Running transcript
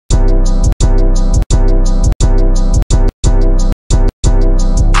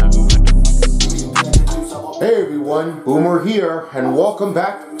everyone, Boomer here, and welcome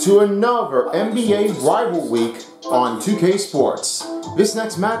back to another NBA Rival Week on 2K Sports. This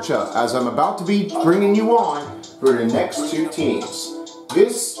next matchup, as I'm about to be bringing you on for the next two teams.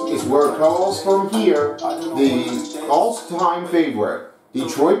 This is where it calls from here, the all-time favorite,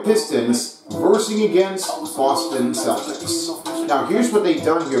 Detroit Pistons, versus against Boston Celtics. Now here's what they've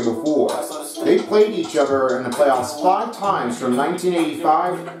done here before. They played each other in the playoffs 5 times from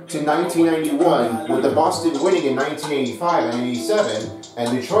 1985 to 1991, with the Boston winning in 1985 and 87,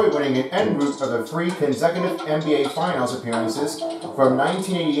 and Detroit winning an en route of the 3 consecutive NBA Finals appearances from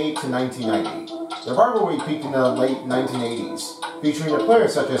 1988 to 1990. The rivalry peaked in the late 1980s, featuring the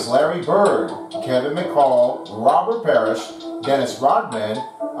players such as Larry Bird, Kevin McCall, Robert Parrish, Dennis Rodman,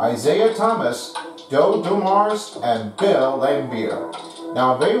 Isaiah Thomas, Joe Dumars, and Bill Laimbeer.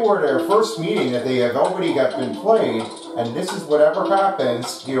 Now, they were their first meeting that they have already been played, and this is whatever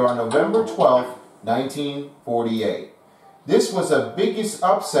happens here on November 12th, 1948. This was the biggest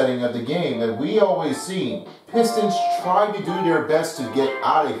upsetting of the game that we always seen. Pistons tried to do their best to get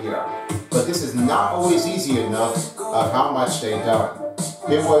out of here, but this is not always easy enough of how much they've done.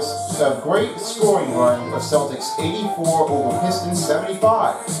 It was a great scoring run of Celtics 84 over Pistons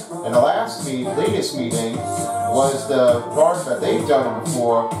 75. And the latest meeting was the part that they've done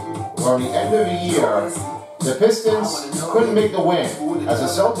before, where on the end of the year, the Pistons couldn't make the win, as the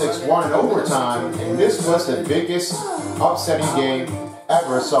Celtics won in overtime, and this was the biggest upsetting game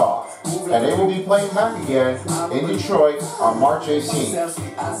ever saw. And they will be playing back again in Detroit on March 18th.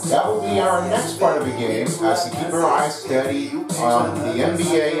 That will be our next part of the game, as to keep our eyes steady on the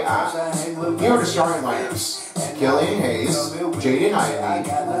NBA app. Here are the starting lineups: Killian Hayes, Jaden Ivey,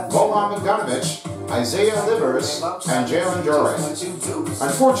 Bojan Bogdanovic, Isaiah Livers, and Jalen Duren.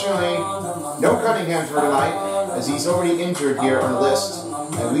 Unfortunately, no Cunningham for tonight, as he's already injured here on the list.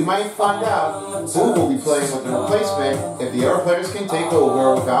 And we might find out who will be playing with the replacement if the other players can take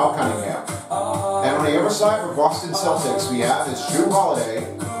over without Cunningham. And on the other side for Boston Celtics, we have is Jrue Holiday,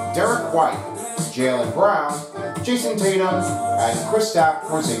 Derek White, Jaylen Brown, Jason Tatum, and Kristaps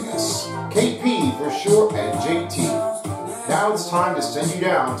Porzingis. KP for sure, and JT. Now it's time to send you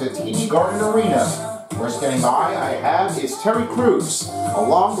down to TD Garden Arena. Where standing by I have is Terry Crews,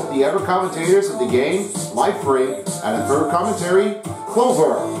 along with the other commentators of the game, Life Free, and the third commentary,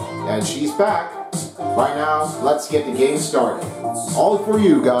 Clover. And she's back. Right now, let's get the game started. All for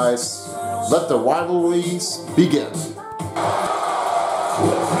you guys. Let the rivalries begin.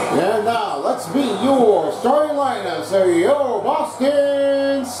 And now, let's meet your starting lineups of your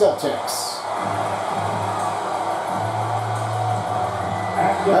Boston Celtics.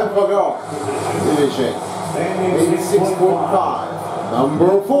 And for guard, division 86.5,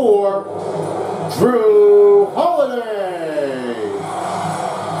 number 4, Jrue Holiday.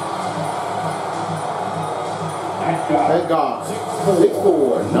 And guard,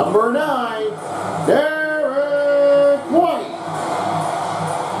 6'4", number 9, Derek White.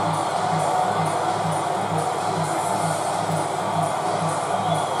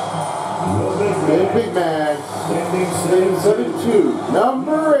 And big man, 7'2",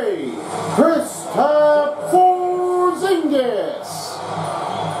 number 8, Kristaps Porzingis.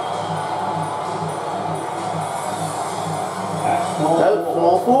 At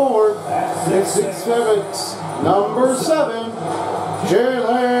small forward, 6'7", number 7,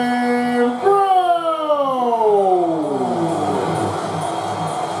 Jaylen Brown.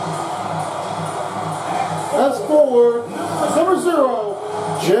 As forward, number 0,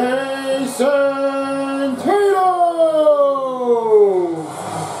 Jason Tatum.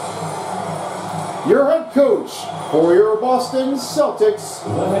 Your head coach for your Boston Celtics,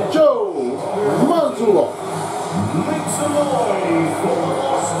 Joe Mazzulla. Make some noise for the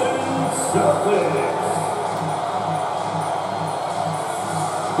Boston Celtics.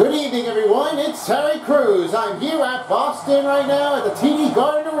 Good evening, everyone. It's Terry Crews. I'm here at Boston right now at the TD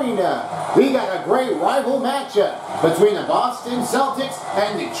Garden Arena. We got a great rival matchup between the Boston Celtics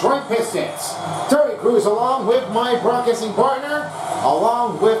and Detroit Pistons. Terry Crews along with my broadcasting partner,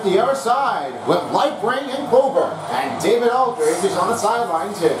 along with the other side, with Lightbring and Clover, and David Aldridge is on the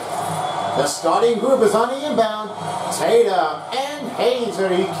sideline too. The starting group is on the inbound. Tatum and Hayes are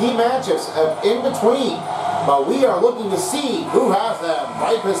the key matchups in between. But we are looking to see who has the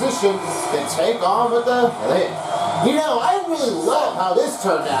right position to take on with the lid. You know, I really love how this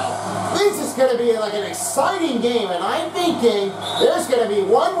turned out. This is going to be like an exciting game, and I'm thinking there's going to be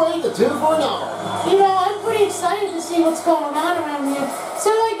one way to two for another. You know, I'm pretty excited to see what's going on around here.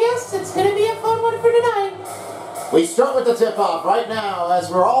 So I guess it's going to be a fun one for tonight. We start with the tip-off right now as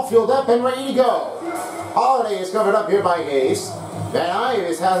we're all fueled up and ready to go. Holiday is covered up here by Hayes. Van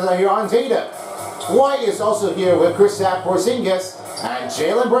Ives has it here on Tatum. White is also here with Kristaps Porzingis and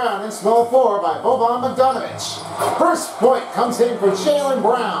Jaylen Brown in small forward by Boban Bogdanovic. First point comes in for Jaylen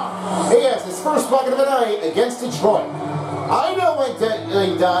Brown. He has his first bucket of the night against Detroit. I know what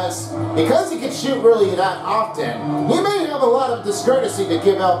he does. Because he can shoot really that often, he may have a lot of discourtesy to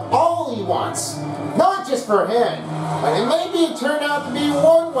give up all he wants. Not just for him, but it maybe turned out to be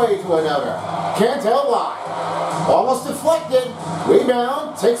one way to another. Can't tell why. Almost deflected.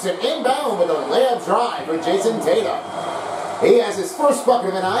 Rebound, takes it inbound with a layup drive for Jason Tatum. He has his first bucket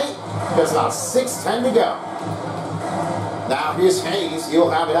of the night. There's about 6:10 to go. Now here's Hayes. He'll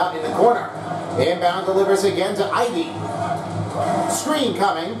have it out in the corner. Inbound delivers again to Ivy. Screen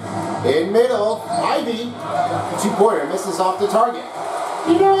coming. In middle. Ivy. Two-pointer misses off the target.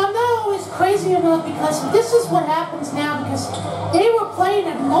 You know, I'm not always crazy enough because this is what happens now because they were playing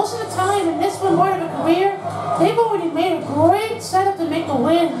it most of the time in this one part of a career. They've already made a great setup to make a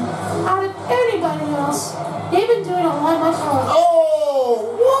win out of anybody else. They've been doing a lot much more.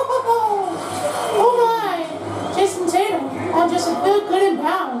 Oh! Whoa! Oh my! Jason Tatum on just a good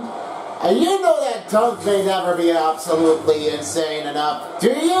inbound. You know that dunk may never be absolutely insane enough, do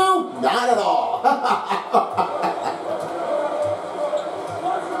you? Not at all.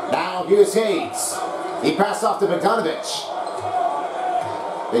 Now here's Hayes. He passed off to Bogdanovic.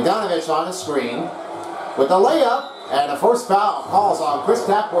 Bogdanovic on the screen with the layup, and the first foul calls on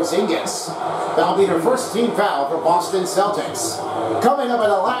Kristaps Porzingis. That'll be their first team foul for Boston Celtics. Coming up in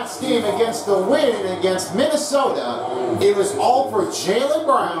the last game against the win against Minnesota, it was all for Jaylen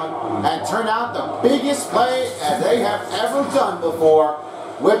Brown and turned out the biggest play that they have ever done before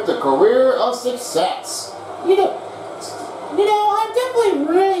with the career of success. You know, I'm definitely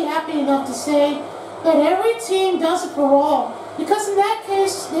really happy enough to say that every team does it for all. Because in that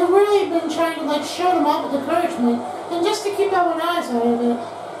case, they've really been trying to like show them up with encouragement and just to keep our eyes out of it.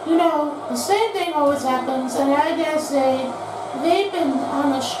 You know, the same thing always happens, and I gotta say, they've been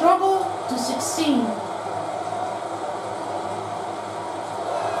on a struggle to succeed.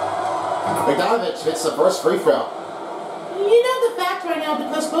 Bogdanovic hits the first free throw. You know the fact right now,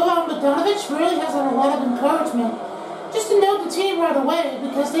 because Boban Bogdanovic really has a lot of encouragement. Just to know the team right away,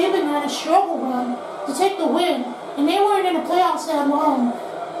 because they've been on a struggle run to take the win, and they weren't in the playoffs that long.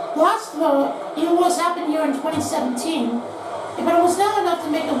 Last year, it was happened here in 2017, but it was not enough to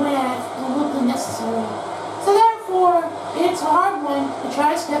make a win absolutely necessary. So therefore, it's a hard one to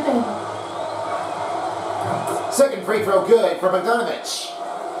try to step in. Second free throw good for Bogdanovic.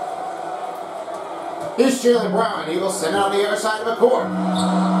 Here's Jaylen Brown. He will send it on the other side of the court.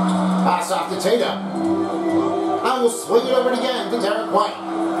 Pass off to Tatum. I will swing it over again to Derek White.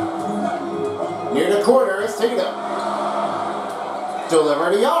 Near the corner is Tatum.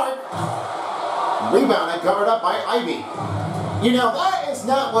 Deliver to the arc. Rebound and covered up by Ivy. You know, that is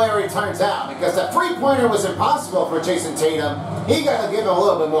not where it turns out, because the three-pointer was impossible for Jason Tatum. He got to give him a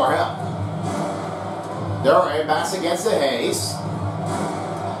little bit more help. Durant backs against the Hayes.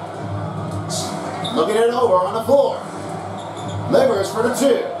 Looking it over on the floor. Livers for the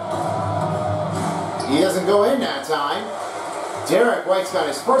two. He doesn't go in that time. Derek White's got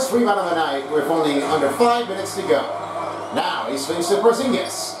his first rebound of the night with only under 5 minutes to go. Now he swings to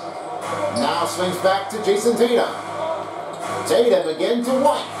Porzingis. Now swings back to Jason Tatum. Tatum again to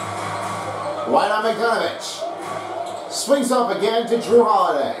White. White on Bogdanovic. Swings up again to Drew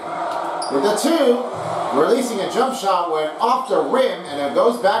Holiday. With the two, releasing a jump shot went off the rim, and it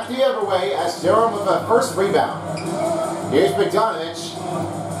goes back the other way as Durham with the first rebound. Here's Bogdanovic.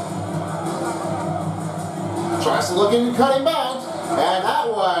 Tries to look in cutting bounce, and that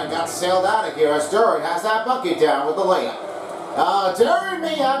one got sailed out of here as Durham has that bucket down with the layup. Durham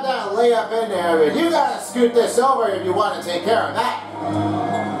may have that layup in there, but you gotta scoot this over if you want to take care of that.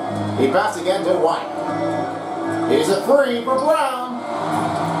 He passed again to White. Here's a three for Brown.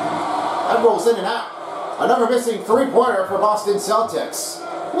 That rolls in and out. Another missing three-pointer for Boston Celtics.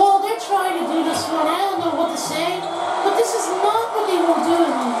 Well, they're trying to do this one. I don't know what to say, but this is not what they were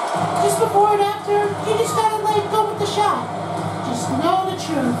doing. Just before and after, you just gotta go with the shot. Just know the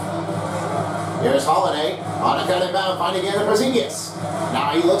truth. Here's Holiday on a cutting bound, finding again to Porzingis.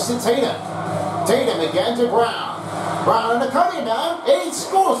 Now he looks at Tatum. Tatum again to Brown. Brown on the cutting bound, and he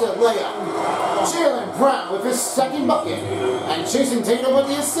scores a layup. Jaylen Brown with his second bucket, and Jason Tatum with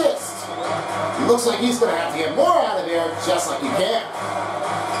the assist. Looks like he's going to have to get more out of here, just like he can.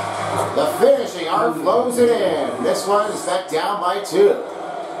 The finishing arc flows it in. This one is back down by 2.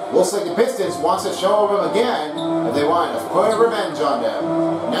 Looks like the Pistons wants to show them again if they want to put a revenge on them.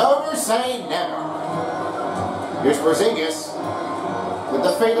 Never say never. Here's Porzingis with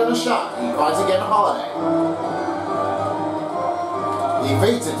the fade on the shot. He finds again a Holiday. He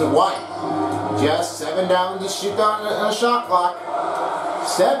fades it to White. Just 7 down to shoot on a shot clock.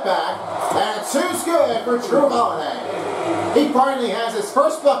 Step back, and two's good for Drew Holiday. He finally has his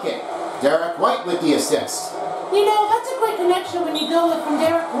first bucket. Derek White with the assist. You know, that's a great connection when you go from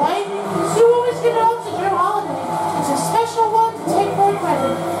Derek White. You always give it up to Drew Holiday. It's a special one to take for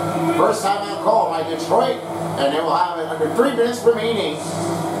credit. First time out call by Detroit, and they will have it under 3 minutes remaining,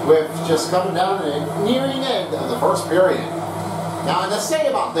 with just coming down to the nearing end of the first period. Now, to say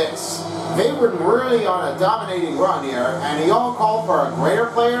about this, they were really on a dominating run here, and he all called for a greater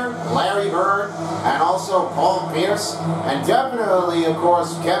player, Larry Bird, and also Paul Pierce, and definitely, of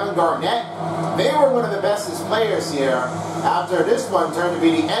course, Kevin Garnett. They were one of the bestest players here after this one turned to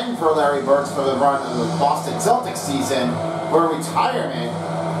be the end for Larry Bird for the run of the Boston Celtics season for retirement.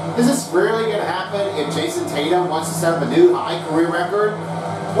 Is this really going to happen if Jason Tatum wants to set up a new high career record?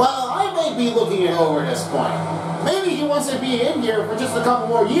 Well, I may be looking it over at this point. Maybe he wants to be in here for just a couple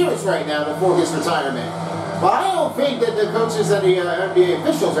more years right now before his retirement. But I don't think that the coaches and the NBA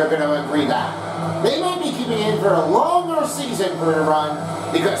officials are going to agree that. They may be keeping him in for a longer season for the run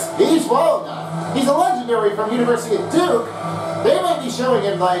because he's well enough. He's a legendary from University of Duke. They might be showing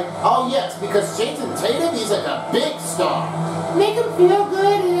him like, oh yes, because Jason Tatum, he's like a big star. Make him feel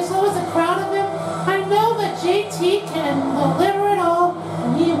good, and as long as they're proud of him, I know that JT can deliver it all,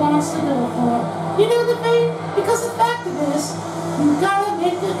 and he wants to go for it. You know the thing? Because the fact of this, you gotta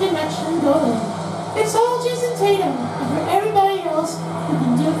make the connection go in. It's all Jason Tatum, and for everybody else, you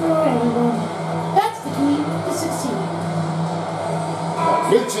can do it for everyone. That's the key to succeed.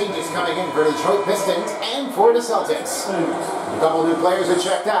 New changes coming in for the Detroit Pistons and for the Celtics. A couple new players are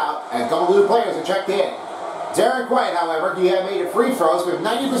checked out, and a couple new players are checked in. Derek White, however, he had made free throws with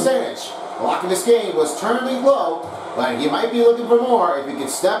 90%. The lock in this game was turning low, but he might be looking for more if he could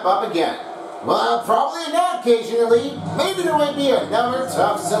step up again. Well, probably not occasionally. Maybe there might be another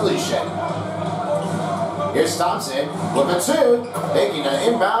tough solution. Here's Thompson with a 2, taking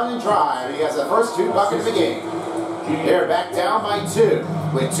an inbound and drive. He has the first 2 buckets of the game. They're back down by 2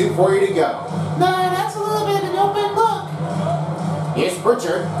 with 2:40 to go. Nah, that's a little bit of an open look. Here's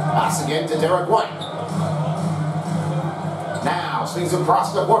Pritchard. Pass again to Derek White. Now swings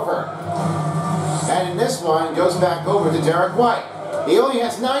across to Horford. And in this one, goes back over to Derek White. He only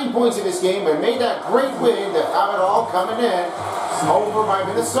has 9 points in this game, but made that great win to have it all coming in over by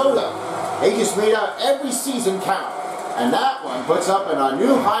Minnesota. They just made out every season count. And that one puts up a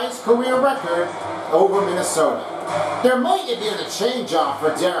new highest career record over Minnesota. There might have been a change-off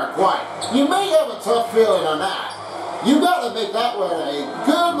for Derek White. You may have a tough feeling on that. You got to make that one a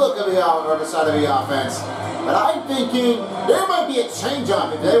good look at the other side of the offense. But I'm thinking there might be a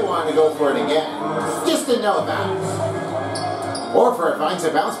change-off if they wanted to go for it again. Just to know about it. Horford finds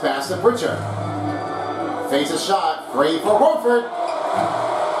a bounce pass to Pritchard. Fakes a shot, free for Horford.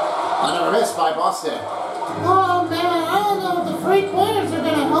 Another miss by Boston. Oh man, I don't know if the 3-pointers are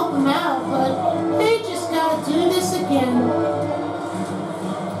going to help him out, but they just got to do this again.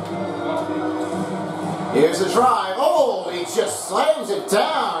 Here's the drive. Oh, he just slams it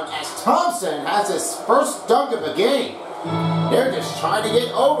down as Thompson has his first dunk of the game. They're just trying to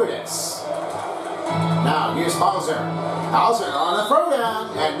get over this. Now, here's Hauser. Hauser on the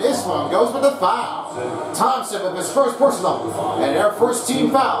throwdown, and this one goes with a foul. Thompson with his first personal, and their first team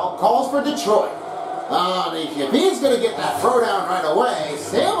foul calls for Detroit. If he's going to get that throwdown right away,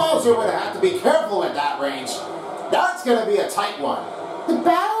 Sam Hauser would have to be careful at that range. That's going to be a tight one. The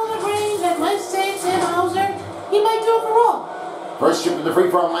battle of the range that might save Sam Hauser, he might do it for all. First trip to the free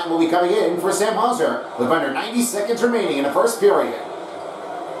throw line will be coming in for Sam Hauser with under 90 seconds remaining in the first period.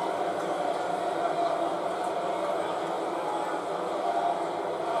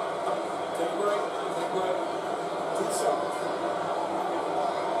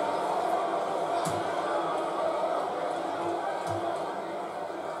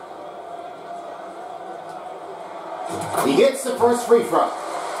 He gets the first free throw.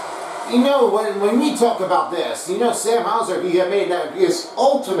 You know, when we talk about this, you know Sam Hauser, if he had made that his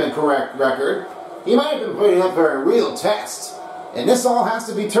ultimate correct record, he might have been putting up for a real test. And this all has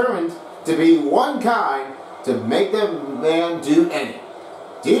to be determined to be one kind to make the man do any.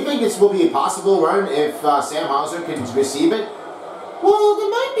 Do you think this will be a possible run if Sam Hauser can receive it? Well, there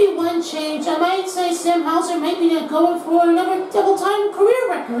might be one change. I might say Sam Hauser might be going for another double-time career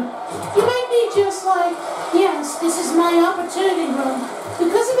record. He might be just like, yes, this is my opportunity run.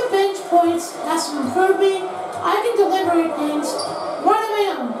 Because of the bench points, that's what improved me. I can deliver things right on my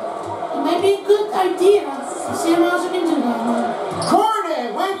own. It might be a good idea if Sam Hauser can do that one.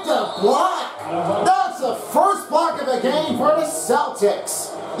 Gordon with the block. That's the first block of the game for the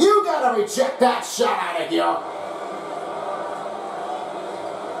Celtics. You gotta reject that shot out of here.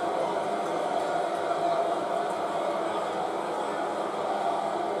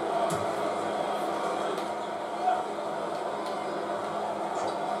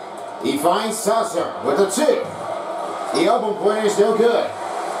 He finds Saucer with the 2. The elbow pointer is no good.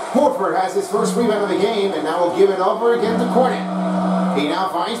 Horford has his first rebound of the game and now will give it over again to Cornet. He now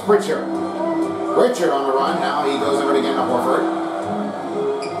finds Pritchard. Pritchard on the run. Now he goes over again to Horford.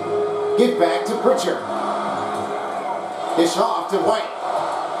 Get back to Pritchard. Dish off to White.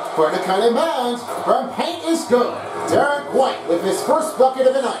 For the cut in bounds from paint is good. Derek White with his first bucket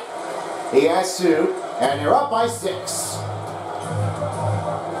of the night. He has 2, and they're up by 6.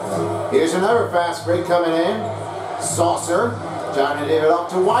 Here's another fast break coming in. Saucer trying to give it off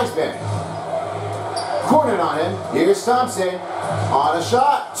to Wiseman. Cornet on him. Here's Thompson on a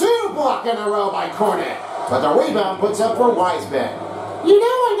shot. 2 block in a row by Cornet. But the rebound puts up for Wiseman. You know,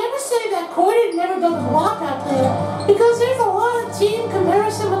 I never say that Cornet never does a block out there because there's a lot of team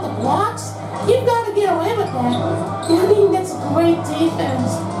comparison with the blocks. You've got to get away with that. I mean, that's great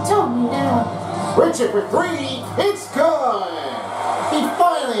defense. Tell me now. Richard for 3. It's good. He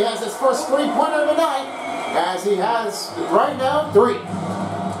finally has his first 3-pointer of the night, as he has right now 3.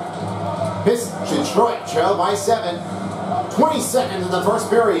 Detroit trail by 7. 20 seconds in the first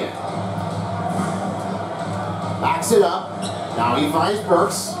period. Backs it up. Now he finds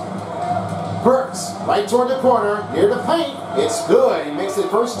Burks. Burks right toward the corner, near the paint. It's good. He makes the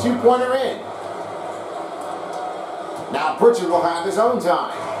first 2-pointer in. Now Pritchard will have his own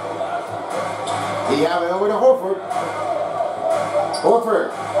time. He have it over to Horford.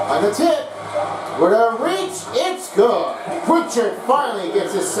 Horford on the tip. With a reach, it's good. Pritchard finally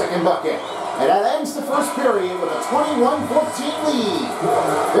gets his second bucket. And that ends the first period with a 21-14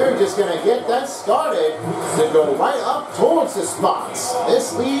 lead. They're just going to get that started to go right up towards the spots.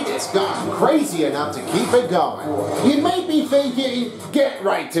 This lead has gotten crazy enough to keep it going. You may be thinking, get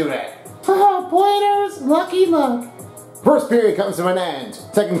right to it. Oh, pointers, lucky luck. First period comes to an end.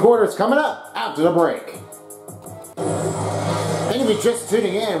 Second quarter is coming up after the break. And if you're just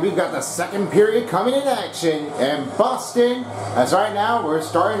tuning in, we've got the second period coming in action in Boston. As right now, we're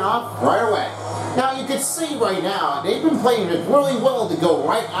starting off right away. Now you can see right now, they've been playing it really well to go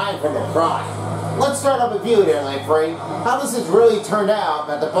right eye for the prize. Let's start off with you there, Layfrey. How does this really turn out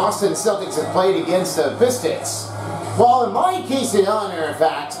that the Boston Celtics have played against the Pistons? Well, in my case and honor, in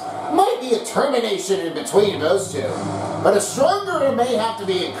fact, might be a termination in between those two. But a stronger it may have to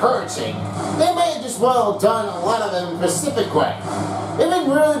be encouraging. They may have just well done a lot of them in Pacific way. They've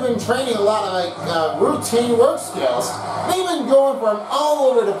really been training a lot of routine work skills. They've been going from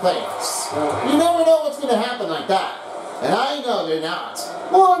all over the place. You never know what's going to happen like that. And I know they're not.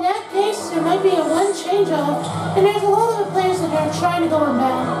 Well, in that case, there might be a one change-off, and there's a lot of the players that are trying to go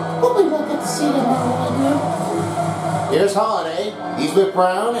inbound. Hopefully we'll get to see them all again. Here's Holiday. He's with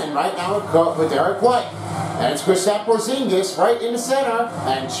Brown, and right now with Derek White. And it's Kristaps Porzingis right in the center,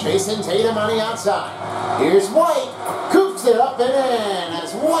 and Jason Tatum on the outside. Here's White. Coops it up and in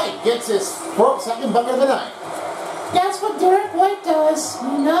as White gets his second bucket of the night. That's what Derek White does. He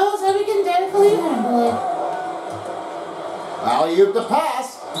knows how he can definitely handle it. Alley-oop the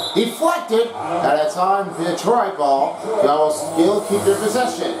pass. Deflected, and it's on Detroit ball. They'll still keep their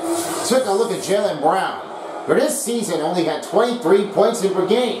possession. Took a look at Jaylen Brown. For this season, only had 23 points in per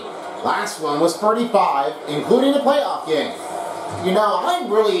game. Last one was 35, including the playoff game. You know,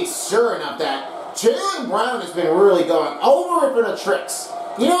 I'm really sure enough that Jaylen Brown has been really going over it for the tricks.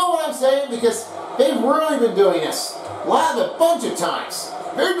 You know what I'm saying? Because they've really been doing this a bunch of times.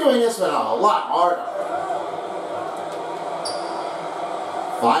 They're doing this one a lot harder.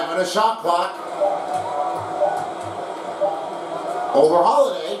 5 on the shot clock. Over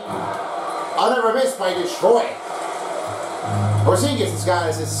Holiday. Another miss by Detroit. Porzingis has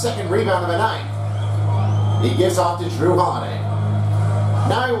got his second rebound of the night. He gives off to Drew Holiday.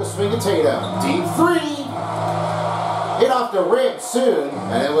 Now he will swing to Tatum. Deep 3. Hit off the rim soon,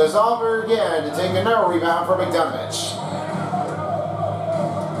 and it was over again to take another rebound for Bogdanovich.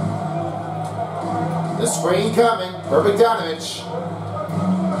 The screen coming for Bogdanovich.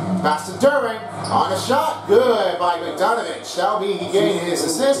 Pass to Durbin. On a shot. Good by Bogdanovich. That'll be getting his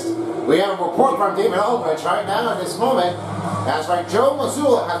assist. We have a report from David Aldridge right now at this moment. That's right, Joe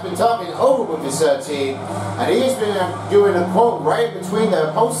Mazzulla has been talking over with his team, and he has been doing a quote right between the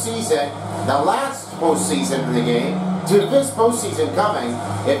postseason, the last postseason of the game, to this postseason coming,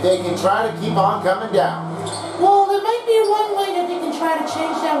 if they can try to keep on coming down. Well, there might be one way that they can try to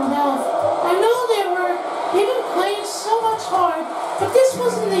change that one off. I know they've been playing so much hard, but this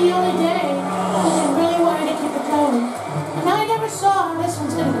wasn't the only day that they really wanted to keep it going. And I never saw how this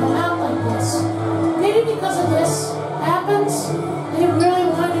one's going to come out like this. Maybe because of this happens, they really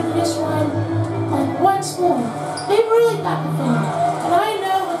wanted this one like once more. They really got the thing. And I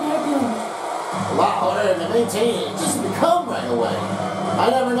know what they're doing. A lot harder to maintain it just to come right away. I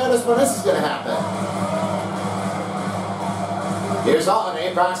never noticed when this is going to happen. Here's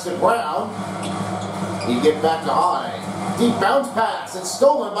Holiday, pass to Brown. He get back to Holiday. Deep bounce pass, and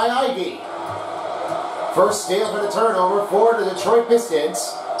stolen by Ivy. First steal for the turnover for the Detroit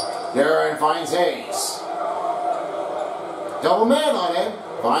Pistons. Duran finds Hayes. Double man on him.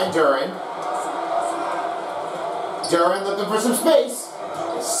 Find Duran. Duran looking for some space.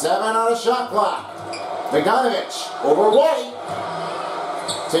 7 on the shot clock. Bogdanovich over White.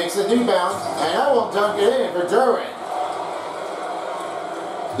 Takes the rebound, and that won't dunk it in for Duran.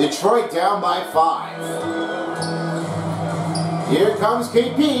 Detroit down by 5. Here comes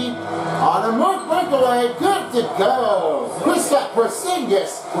KP on a mark breakaway. Good to go. Kristaps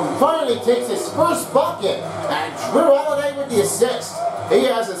Porzingis finally takes his first bucket, and Drew Holiday with the assist. He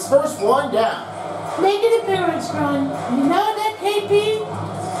has his first one down. Make an appearance run. You know that KP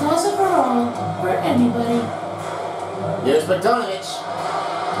does it for all, for anybody. Here's Bogdanovich.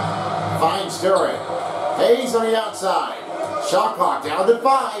 Finds Duran. Hayes on the outside. Shot clock down to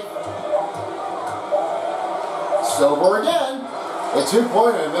 5. Silver again. The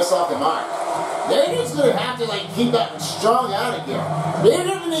 2-pointer missed off the mark. They're just going to have to keep that strong out of here. They're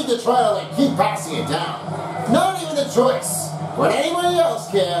going to need to try to keep passing it down. Not even a choice. When anybody else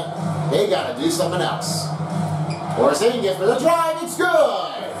can, they got to do something else. Porzingis for the drive. It's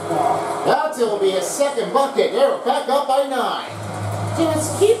good. That will be a second bucket. They're back up by 9.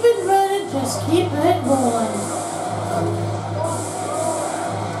 Just keep it running. Just keep it rolling.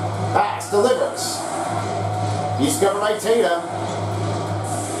 Pass delivers. He's covered by Tatum.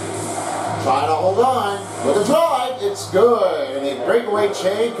 Trying to hold on. With a drive, it's good. And the breakaway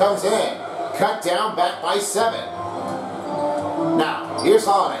chain comes in. Cut down back by 7. Now, here's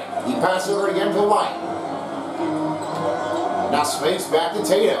Holiday. He passes over again to White. Now swings back to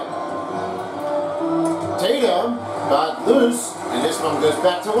Tatum. Tatum got loose, and this one goes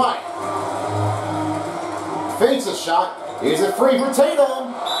back to White. Fakes a shot. Here's a free for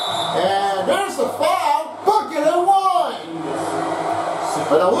Tatum. And there's the foul. Bucket and 1.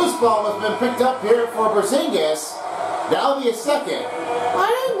 But a loose ball has been picked up here for Porzingis. That'll be a second. I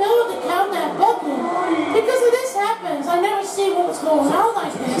don't know to count that bucket. Because if this happens, I never see what's going on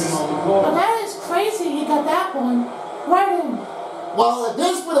like this. But that is crazy he got that one right in. Well, if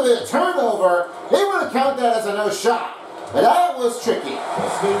this would have been a turnover, they would have counted that as a no shot. But that was tricky.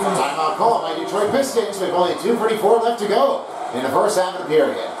 Timeout call by Detroit Pistons with only 2:34 left to go in the first half of the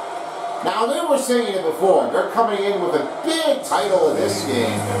period. Now, they were saying it before. They're coming in with a big title in this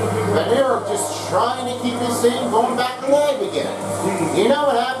game. But they're just trying to keep this thing going back to life again. You know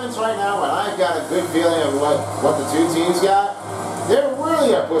what happens right now when I've got a good feeling of what the two teams got? They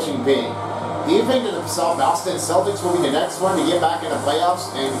really are pushing big. Do you think that the Boston Celtics will be the next one to get back in the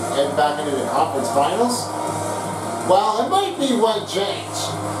playoffs and get back into the conference finals? Well, it might be one change.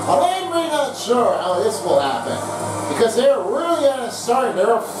 But I'm really not sure how this will happen. Because they're really on a start.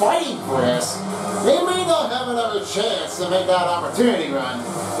 They're fighting for this. They may not have another chance to make that opportunity run,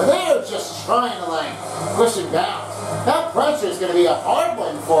 but they are just trying to push it down. That pressure is going to be a hard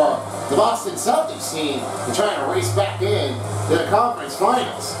one for the Boston Celtics team to try to race back in to the conference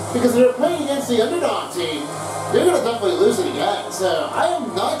finals. Because they're playing against the underdog team, they're going to definitely lose it again. So I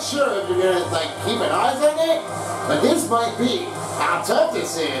am not sure if you're going to keep an eye on it, but this might be how tough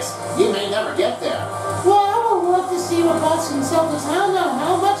this is. You may never get there. Well, I would love to see what Boston Celtics, I don't know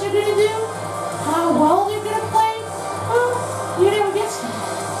how much they're going to do, how well they're going to play. Well, you never get some.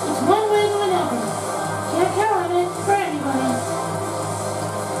 It's one way or another. Can't count on it for anybody.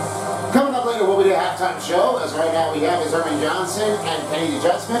 Coming up later, we'll be the halftime show. As right now we have is Herman Johnson and Kenny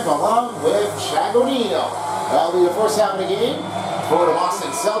DeJustment along with Shaq O'Neal. That'll be the first half of the game for the Boston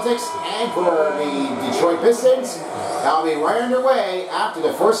Celtics and for the Detroit Pistons. That'll be right underway after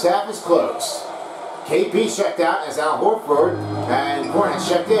the first half is closed. KP checked out as Al Horford and Cornet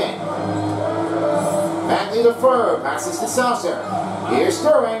checked in. Bagley to Fur, passes to Saucer. Here's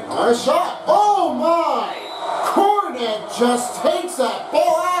Sterling on a shot. Oh my! Cornet just takes that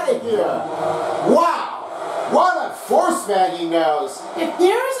ball out of here. Wow! What a force bag he knows. If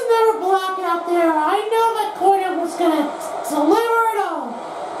there's another block out there, I know that Cornet was going to deliver it all.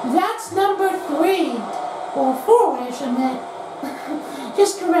 That's number 3. Or 4, I should admit.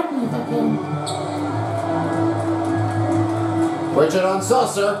 Just correct me if I can. Bridget on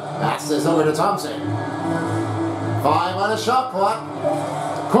Saucer. Passes over to Thompson. 5 on the shot clock.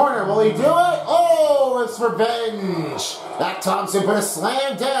 Corner, will he do it? Oh, it's revenge. That Thompson put a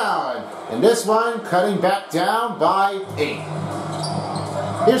slam down. And this one cutting back down by 8.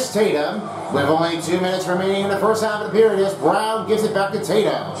 Here's Tatum. With only 2 minutes remaining in the first half of the period, as Brown gives it back to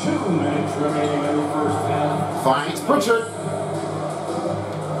Tatum. 2 minutes remaining in the first half. Finds Pritchard.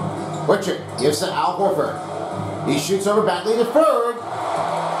 Pritchard gives to Al Horford. He shoots over Bagley to third.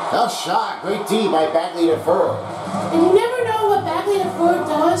 A shot. Great D by Bagley to third. And you never know what Bagley to third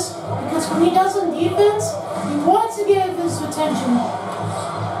does, because when he does on defense, he wants to get his attention.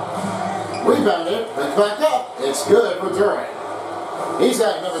 Rebounded, brings back up. It's good for Durant. He's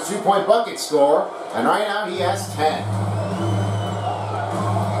got another 2-point bucket score, and right now he has 10.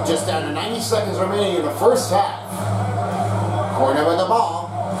 Just down to 90 seconds remaining in the first half. Cornet with the ball.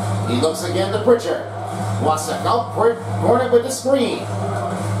 He looks again to Pritchard. Wants to help Cornet with the screen.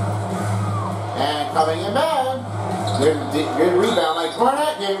 And coming in man. Good rebound by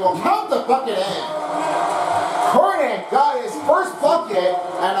Cornet, and will count the bucket in. Cornet got his first bucket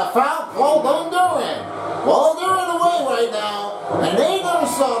and a foul called on Durant. Well, they're in the way right now, and they never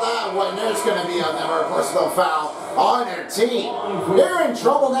saw that when there's going to be another personal foul on their team. They're in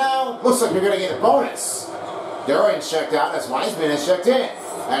trouble now. Looks like they're going to get a bonus. Durant checked out as Wiseman has checked in,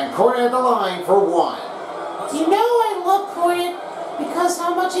 and Cornet at the line for one. You know I love Cornet because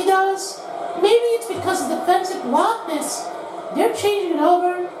how much he does? Maybe it's because of defensive blockness. They're changing it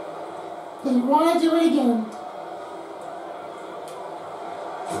over. They want to do it again.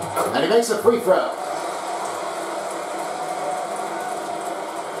 And he makes a free throw.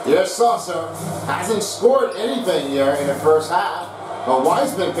 Here's Saucer. Hasn't scored anything here in the first half. But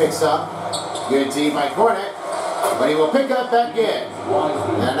Wiseman picks up. Good D by Cornet. But he will pick up back in.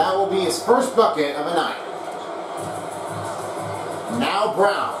 And that will be his first bucket of the night. Now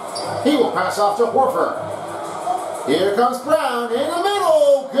Brown. He will pass off to Horford. Here comes Brown in the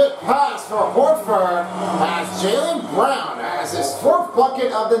middle. Good pass for Horford as Jaylen Brown has his fourth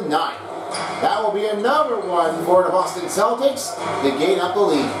bucket of the night. That will be another one for the Boston Celtics to gain up the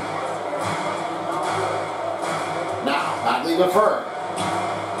lead. Now, Bagley to third.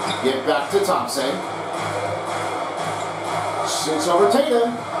 Give back to Thompson. Shoots over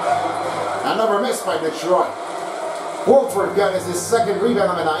Tatum. Another miss by Detroit. Horford got his second rebound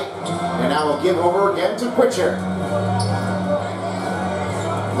of the night, and now will give over again to Pritchard.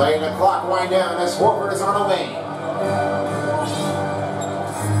 Letting the clock wind down as Horford is on the wing.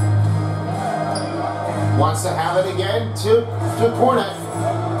 Wants to have it again to Cornet.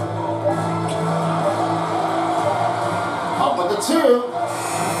 Up with the two.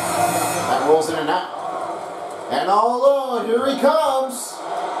 That rolls in and out. And all alone, here he comes.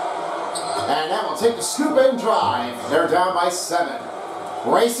 And that will take the scoop and drive. They're down by 7.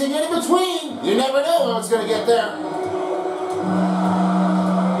 Racing in between. You never know how it's going to get there.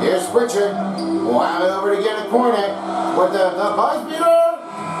 Here's Pritchard. We'll have it over to get a Cornet with the buzz beater.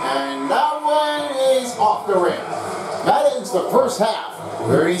 And that one is off the rim. That ends the first half.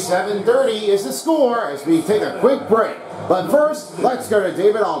 37-30 is the score as we take a quick break. But first, let's go to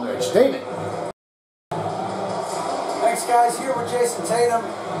David Aldridge. David. Thanks, guys. Here with Jason Tatum.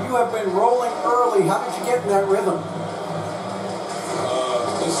 You have been rolling early. How did you get in that rhythm?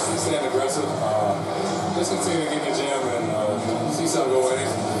 Just staying aggressive. Just continue to get in the gym and see something go in.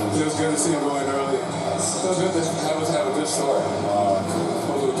 It was good to see him go in early. It was good to have a good start.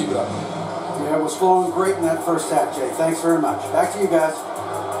 Hopefully we'll keep it up. Yeah, it was flowing great in that first half, Jay. Thanks very much. Back to you guys.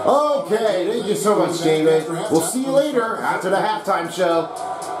 Okay, thank you so much, David. We'll see you later after the halftime show.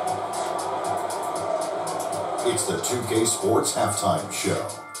 It's the 2K Sports Halftime Show.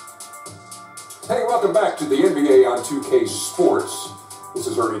 Hey, welcome back to the NBA on 2K Sports. This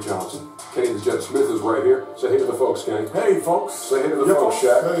is Ernie Johnson. Kenny the Jet Smith is right here. Say hey to the folks, Kenny. Hey, folks. Say hey to the folks,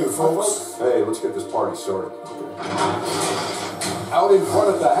 Shaq. Hey, folks. Hey, let's get this party started. Out in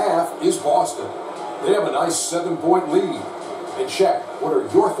front at the half is Boston. They have a nice 7-point lead. And Shaq, what are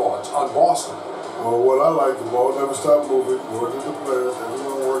your thoughts on Boston? Well, what I like, the ball never stopped moving, working the players,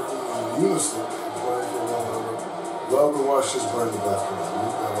 everyone working in unison, playing for one another. Love to watch this brand of basketball.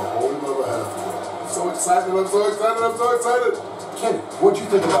 We have a whole other half to go. So excited, I'm so excited. Kenny, what'd you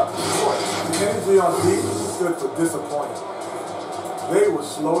think about Detroit? The energy on defense stood for disappointing. They were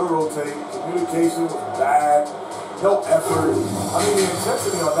slow to rotate, communication was bad, no effort. I mean, the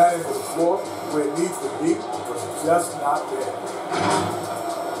intensity on that end of the floor, where it needs to be, was just not there.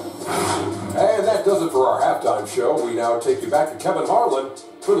 And that does it for our halftime show. We now take you back to Kevin Harlan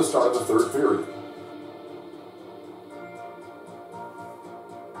for the start of the third period.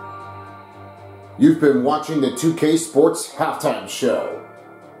 You've been watching the 2K Sports Halftime Show.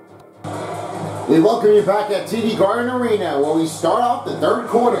 We welcome you back at TD Garden Arena where we start off the third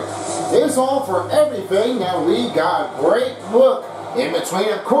quarter. It's all for everything. Now we got a great look in between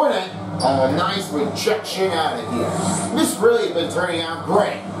a Cornet. A nice rejection out of here. This really has been turning out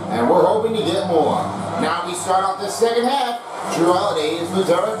great, and we're hoping to get more. Now we start off the second half. Drew Holiday is with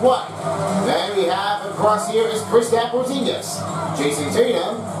Derek White. Then we have across here is Kristaps Porzingis, Jason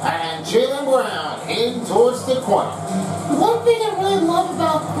Tatum, and Jaylen Brown in towards the corner. One thing I really love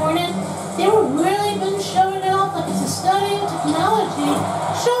about Hornet, they were really been showing off like it's a study in technology,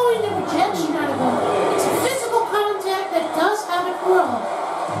 showing the rejection out of it. It's a physical contact that does have it wrong.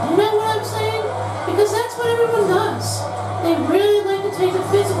 You know what I'm saying? Because that's what everyone does. They really like to take the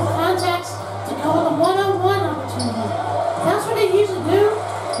physical contacts to go with a one-on-one opportunity. That's what they usually do.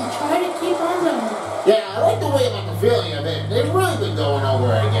 They try to keep on going. Yeah, I like the way, like the feeling of it. They've really been going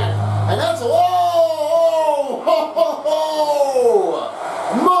over it again. And that's, whoa, ho, ho, ho.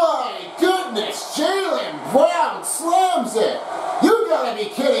 My goodness, Jaylen Brown slams it. You gotta be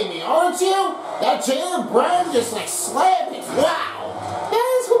kidding me, aren't you? That Jaylen Brown just like slammed it. Wow. That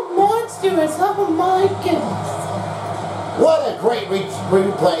is a monstrous. Oh my goodness. What a great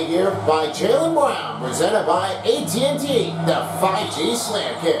replay here by Jaylen Brown, presented by AT&T, the 5G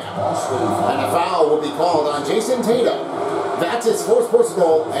Slam Cam. And a foul will be called on Jason Tatum. That's his fourth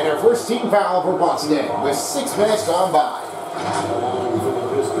personal and our first team foul for Boston, with 6 minutes gone by. For the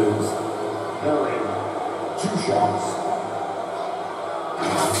Pistons, Aaron, 2 shots.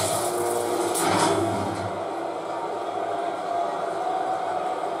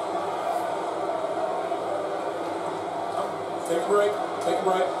 Take a break. Take a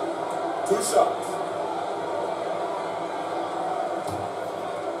break. 2 shots.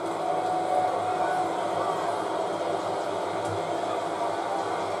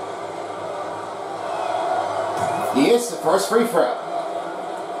 He hits the first free throw.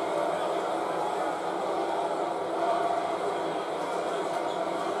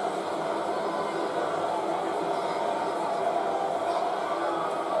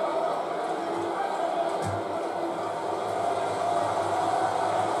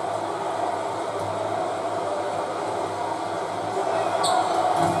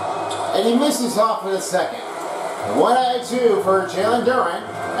 And he misses off in a second. 1 out of 2 for Jalen Duren,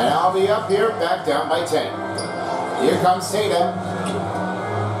 and I'll be up here back down by 10. Here comes Tatum.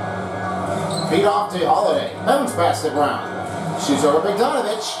 Feed off to Holiday. Bounce pass to Brown. Shoots over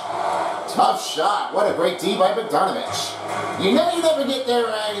Bogdanovich. Tough shot. What a great D by Bogdanovich. You know you never get there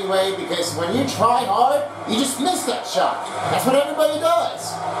anyway, because when you try hard, you just miss that shot. That's what everybody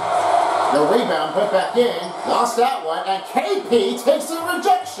does. The rebound put back in, lost that one, and KP takes the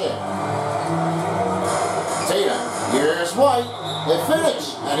rejection. Tatum, here's White, the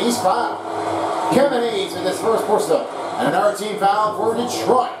finish, and he's fouled. Kevin Hayes with his first personal, and another team foul for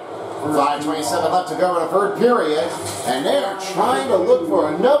Detroit. 5:27 left to go in the third period, and they're trying to look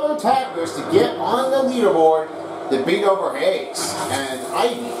for another tacklers to get on the leaderboard to beat over Hayes and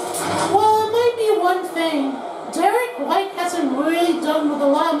Ivy. Well, it might be one thing. Derek White hasn't really done with a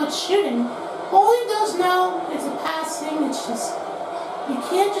lot of much shooting. All he does now is the passing. It's just, you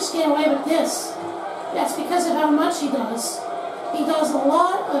can't just get away with this. That's because of how much he does. He does a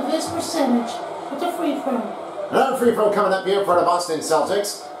lot of his percentage with the free throw. Another free throw coming up here for the Boston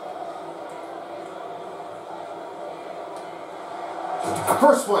Celtics.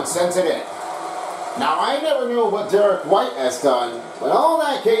 First one sends it in. Now, I never know what Derek White has done, but all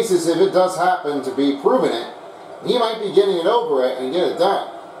that case is if it does happen to be proven it, he might be getting it over it and get it done.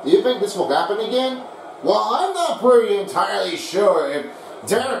 Do you think this will happen again? Well, I'm not pretty entirely sure if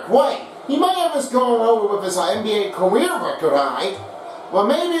Derek White, he might have us going over with his NBA career record high, but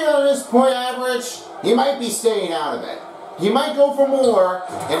maybe on his point average, he might be staying out of it. He might go for more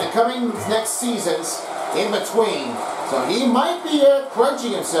in the coming next seasons in between, so he might be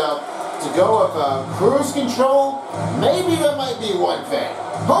crunching himself to go with cruise control. Maybe that might be one thing.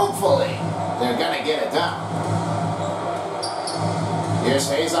 Hopefully, they're going to get it done. Here's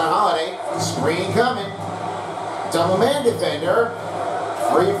Hayes on Holiday. Screen coming. Double man defender.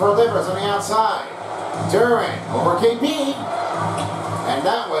 Free for Livers on the outside. Duren over KP. And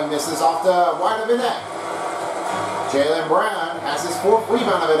that one misses off the wide of the net. Jaylen Brown has his 4th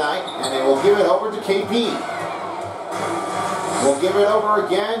rebound of the night, and they will give it over to KP. We'll give it over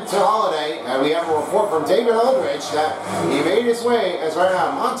again to Holiday, and we have a report from David Aldridge that he made his way, as right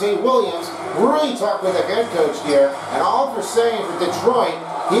now Monte Williams really talked with the head coach here, and all for saying for Detroit,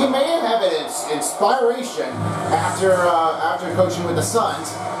 he may have an inspiration after coaching with the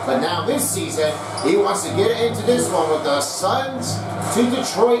Suns, but now this season, he wants to get into this one with the Suns to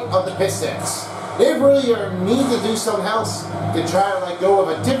Detroit of the Pistons. They really need to do something else to try to go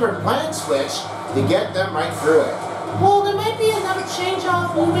with a different plan switch to get them right through it. Well, there might be another change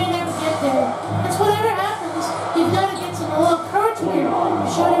off, we may never get there. It's whatever happens, you've got to get some little encouragement,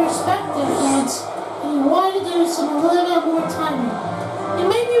 show your respect to fans, and you want to do some a little bit more timing. It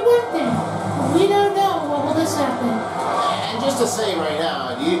may be one thing, but we don't know what will this happen. And just to to say right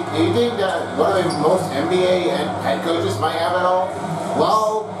now, do you think that one of the most NBA and head coaches might have it all?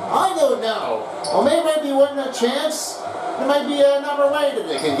 Well, I don't know. Well, maybe there might be one chance. There might be another way that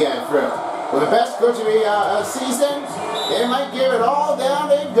they can get through. With the best coach of the season, they might give it all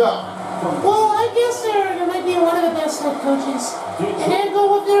down and go. Well, I guess there might be one of the best head coaches. And then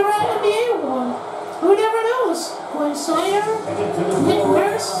go with their NBA award. Who never knows? Gwen Sawyer, Nick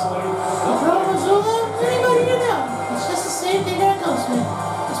Nurse, Joe Mazzulla, anybody you know. It's just the same thing that goes with,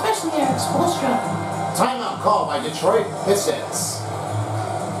 especially Eric Spoelstra. Timeout call by Detroit Pistons.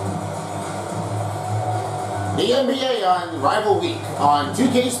 The NBA on Rival Week on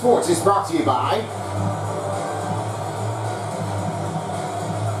 2K Sports is brought to you by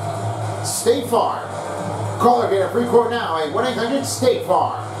State Farm. Call or get a free quote now at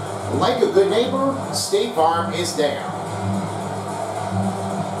 1-800-STATE-FARM. Like a good neighbor, State Farm is there.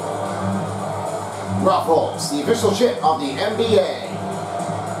 Ruffles, the official chip of the NBA.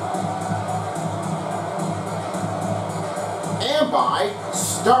 And by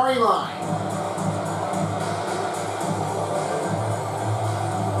Starry Line.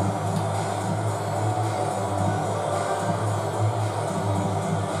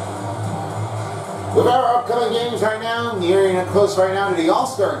 With our upcoming games right now, nearing close right now to the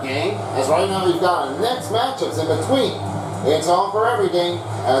All-Star game, as right now we've got our next matchups in between. It's all for everything,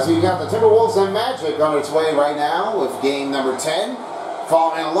 as we've got the Timberwolves and Magic on its way right now with game number 10.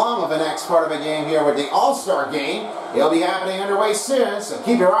 Following along with the next part of the game here with the All-Star game. It'll be happening underway soon, so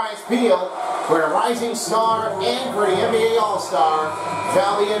keep your eyes peeled for the Rising Star and for the NBA All-Star.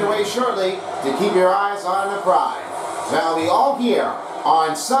 That'll be underway shortly to keep your eyes on the prize. That'll be all here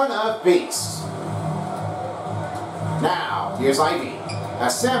on Son of Beast. Now, here's Ivy,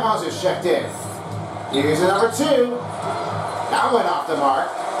 as Sam Hauser's checked in. Here's the number 2. That went off the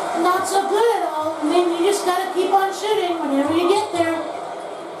mark. Not so good at all. I mean, you just gotta keep on shooting whenever you get there.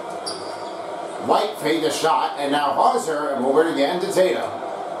 White fade the shot, and now Hauser over it again to Tatum.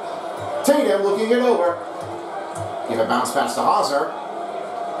 Tatum looking it over. Give a bounce pass to Hauser.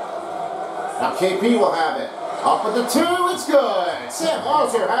 Now KP will have it. Up with the 2, it's good. Sam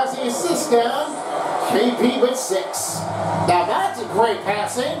Hauser has the assist down. KP with 6. Now that's a great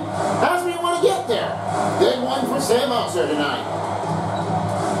passing. As we want to get there. Good one for Sam Hauser tonight.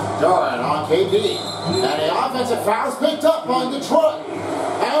 Doran on KP. And the offensive foul's picked up on Detroit.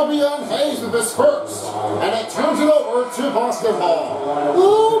 Albion Hayes with his first. And it turns it over to Boston Hall.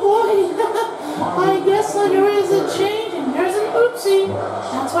 Oh boy. I guess there is a change and there's an oopsie.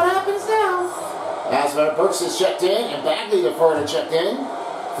 That's what happens now. As Brooks is checked in and Bagley the forward checked in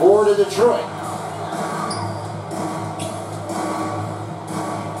for the Detroit.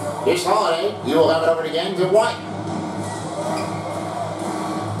 Here's Holiday. He will have it over again to White.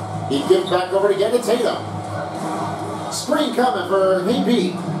 He gives back over again to Tatum. Screen coming for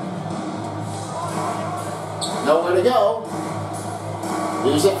KP. Nowhere to go.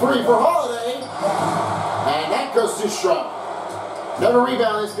 Here's a free for Holiday. And that goes to Strong. Another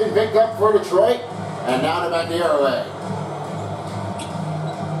rebound has been picked up for Detroit. And now to back the Arrowhead.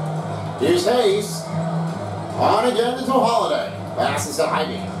 Here's Hayes. On again to Holiday. Passes to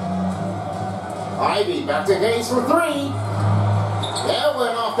Ivy. Ivy back to Hayes for 3. That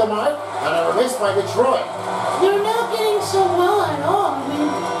went off the mark. Another miss by Detroit. They're not getting so well at all. I mean,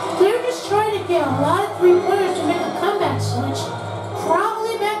 they're just trying to get a lot of 3-pointers to make a comeback switch.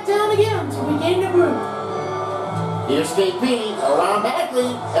 Probably back down again to regain the group. Here's KP around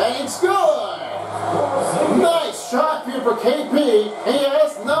Bagley, and it's good. Nice shot here for KP. He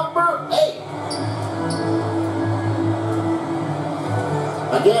has number 8.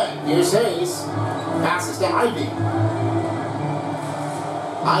 Again, here's Hayes. Passes to Ivy.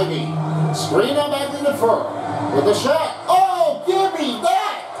 Ivy, screen on Bagley to Fur with the shot. Oh, give me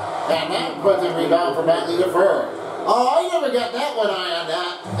that! And that puts a rebound for Bagley to Fur. Oh, I never got that one eye on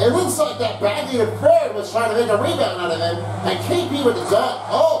that. It looks like that Bagley to Fur was trying to make a rebound out of him, and KP with the dunk.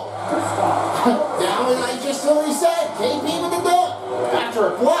 Oh! Down as I just totally said, KP with the dunk after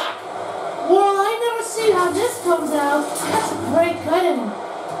a block. Well, I never see how this comes out. That's a great cut in.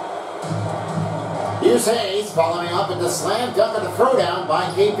 Here's Hayes following up with the slam dunk and the throwdown by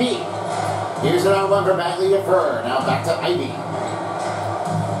KP. Here's another one for Bagley to Fur. Now back to Ivy.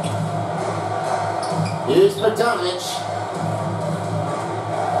 Here's Bogdanovich.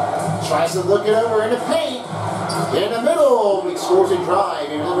 Tries to look it over in the paint. In the middle, he scores a drive.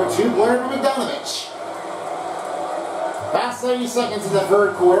 And number 2 pointer for Bogdanovich. Past 30 seconds in the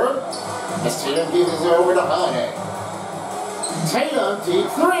third quarter. As Tatum gives it over to Holiday. Tatum, deep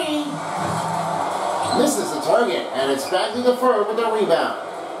 3. Misses the target, and it's Bagley to Fur with the rebound.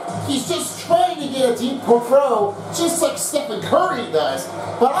 He's just trying to get a deep throw, just like Stephen Curry does.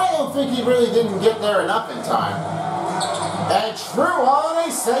 But I don't think he really didn't get there enough in time. And Drew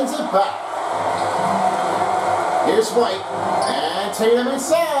Holiday sends it back. Here's White. And Tatum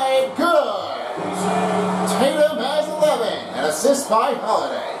inside. Good. Tatum has 11. An assist by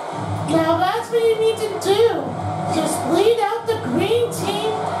Holiday. Now that's what you need to do. Just lead out the green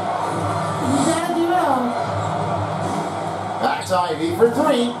team. You gotta do it all. Back to Ivy for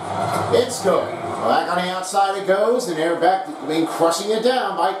 3. It's good. Back on the outside it goes, and they're back crushing it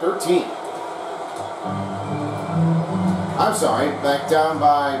down by 13. I'm sorry, back down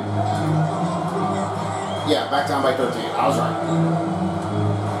by 13. I was right.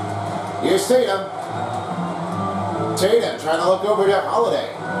 Here's Tatum. Tatum trying to look over to Holiday.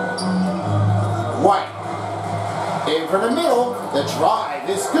 White. In from the middle. The drive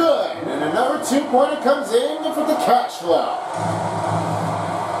is good. And another 2-pointer comes in for the cash flow.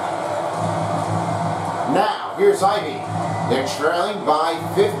 Now, here's Ivy. They're trailing by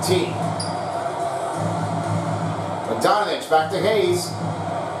 15. Bogdanovich back to Hayes.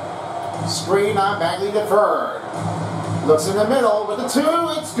 Screen on Bagley deferred. Looks in the middle with the 2.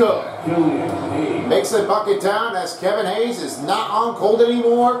 It's good. Makes the bucket down as Kevin Hayes is not on cold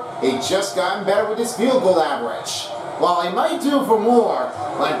anymore. He just gotten better with his field goal average. While he might do for more,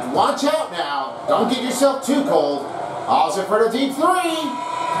 but watch out now. Don't get yourself too cold. Also for the deep 3.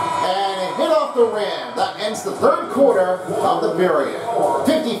 And it hit off the rim. That ends the third quarter of the period.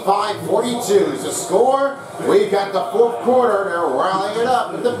 55-42 is the score. We've got the fourth quarter. They're rallying it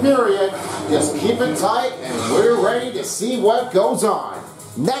up in the period. Just keep it tight, and we're ready to see what goes on.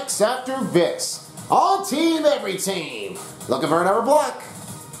 Next after this, all team, every team. Looking for another block.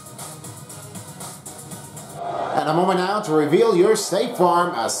 And a moment now to reveal your State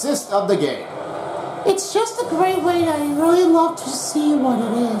Farm assist of the game. It's just a great way that I really love to see what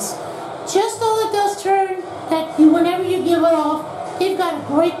it is. Just all it does turn, that whenever you give it off, you've got a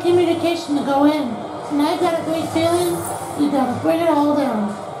great communication to go in. And I've got a great feeling, you gotta bring it all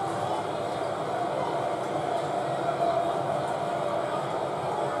down.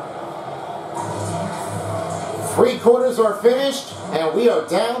 Three quarters are finished, and we are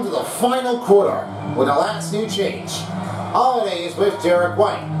down to the final quarter with the last new change. Holiday is with Derek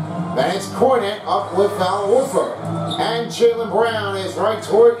White. Then it's Cornet up with Al Wolford. And Jaylen Brown is right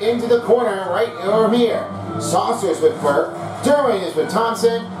toward into the corner right over here. Saucers with Burke. Derwin is with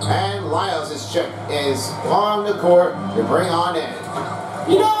Thompson. And Lyles is on the court to bring on in.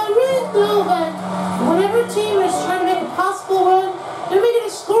 You know, I really feel that whenever a team is trying to make a possible run, they're making a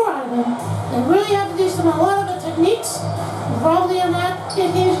score out of them. They really have to do a lot of the techniques. Probably on that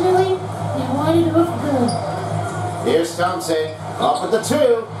occasionally. They want to do it for good. Here's Thompson up with the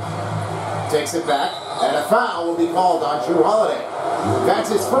 2. Takes it back, and a foul will be called on Drew Holiday. That's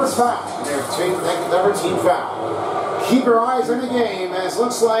his first foul. Their number team foul. Keep your eyes on the game, as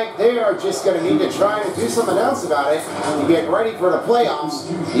looks like they are just going to need to try to do something else about it to get ready for the playoffs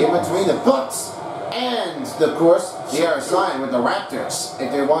in between the Bucks and, of course, the other side with the Raptors.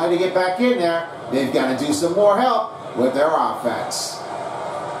 If they wanted to get back in there, they've got to do some more help with their offense.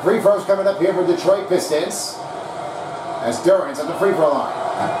 Free throws coming up here for Detroit Pistons, as Duran's at the free throw line.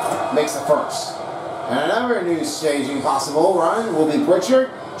 Makes the first. And another new staging possible run will be Pritchard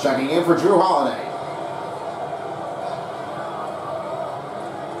checking in for Drew Holiday.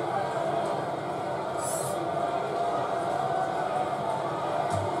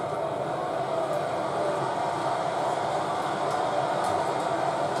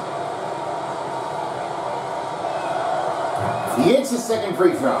 He hits his second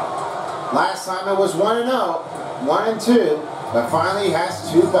free throw. Last time it was 1-0, 1-2. But finally has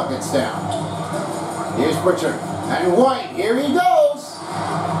 2 buckets down. Here's Pritchard. And White, here he goes.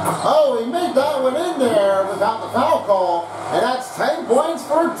 Oh, he made that one in there without the foul call. And that's 10 points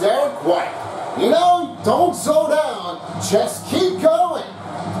for Derek White. You know, don't slow down. Just keep going.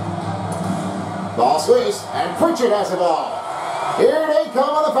 Ball squeeze, and Pritchard has the ball. Here they come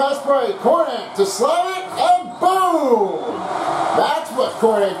on the fast break. Cornet to slam it, and boom! That's what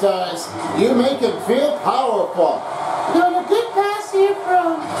Cornet does. You make him feel powerful. Doing a good pass here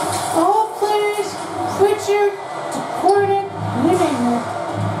from all players, Pritchard to Cornet, you name it.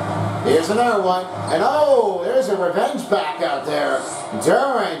 Here's another one, and oh, there's a revenge back out there.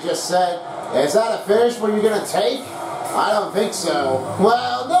 Duran just said, is that a finish where you're going to take? I don't think so.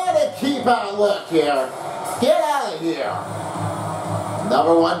 Well, not a keep out look here. Get out of here.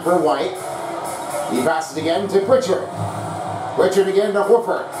 Number 1 for White. He passes again to Pritchard. Pritchard again to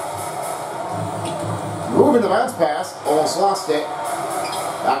Horford. Moving the bounce pass, almost lost it.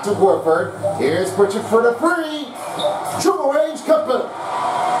 Back to Horford. Here's Pritchard for the free. Triple range, kaboom.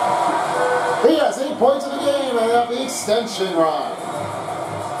 up the extension run.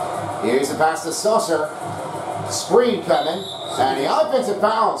 Here's the pass to Saucer. Screen coming. And the offensive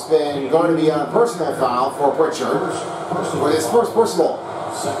foul's been going to be a personal foul for Pritchard with his first personal.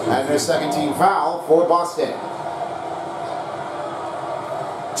 And their second team foul for Boston.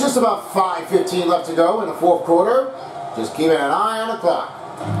 Just about 5:15 left to go in the fourth quarter. Just keeping an eye on the clock.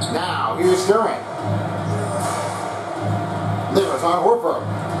 Now, here's Duran. Livers on Horford.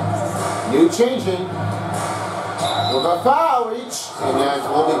 New changing. With a foul reach. And that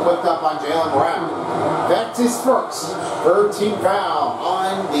will be picked up on Jaylen Brown. That's his first. Third team foul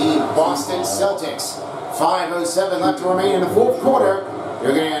on the Boston Celtics. 5:07 left to remain in the fourth quarter.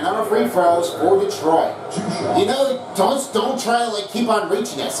 You're going to get another free throws for Detroit. You know, don't try to keep on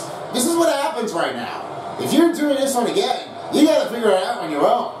reaching this. This is what happens right now. If you're doing this one again, you got to figure it out on your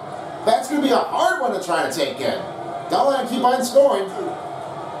own. That's going to be a hard one to try to take in. Don't let him keep on scoring.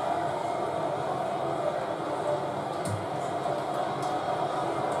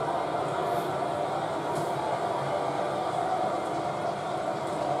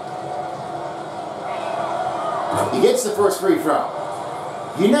 He gets the first free throw.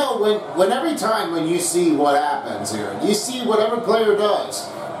 You know, when every time when you see what happens here, you see what every player does.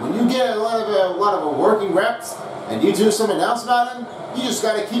 When you get a lot of working reps and you do something else about him, you just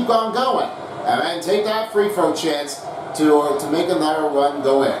got to keep on going and then take that free throw chance to make another one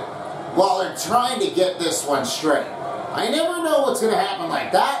go in. While they're trying to get this one straight. I never know what's going to happen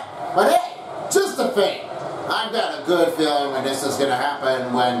like that, but hey, just a thing. I've got a good feeling when this is going to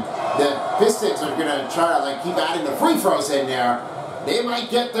happen, when the Pistons are going to try to keep adding the free throws in there. They might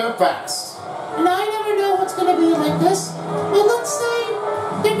get there fast. And I never know what's going to be like this, but let's say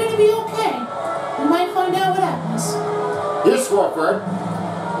they're going to be okay. We might find out what happens. Here's Horford.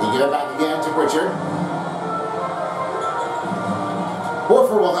 You give it back again to Pritchard.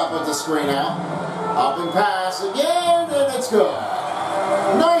 Horford will help with the screen out. Up and pass again, and it's good.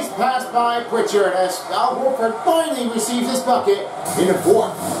 Nice pass by Pritchard as Al Horford finally receives his bucket in the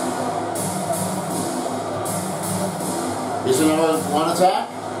fourth. Here's another one attack.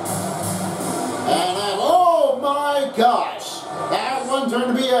 And then, oh my gosh. That one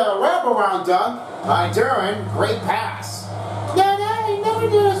turned to be a wraparound dunk by Duran. Great pass. Yeah, I never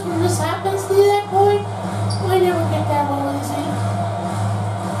noticed when this happens to that point. I never get that one easy.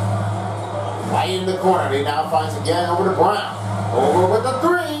 Right in the corner. He now finds again over to Brown. Over with the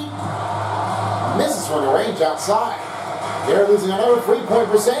three. Misses from the range outside. They're losing another 3-point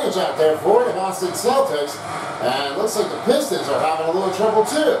percentage out there for the Boston Celtics. And it looks like the Pistons are having a little trouble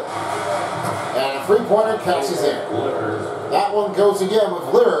too. And a three-pointer catches in. That one goes again with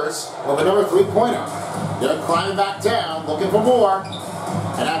Livers with another three-pointer. They're climbing back down, looking for more.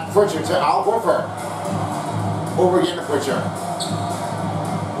 And now Pritchard to Al Horford. Over again to Pritchard.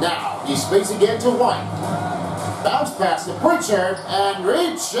 Now, he spins again to White. Bounce pass to Pritchard and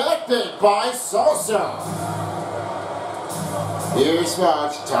rejected by Sosa. Here's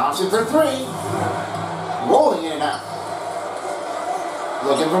Thompson for three. Rolling in and out.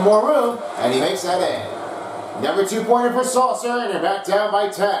 Looking for more room, and he makes that in. Number 2-pointer for Saucer, and they're back down by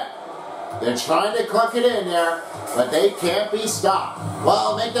 10. They're trying to cluck it in there, but they can't be stopped.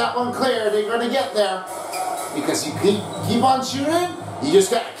 Well, make that one clear, they're going to get there. Because you keep on shooting, you just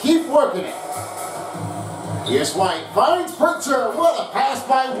got to keep working it. Here's White, finds Pritchard, what a pass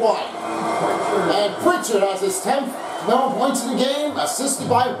by White. And Pritchard has his 10th points in the game, assisted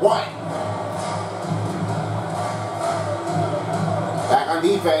by White. Back on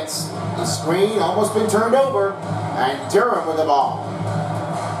defense, the screen almost been turned over, and Durham with the ball.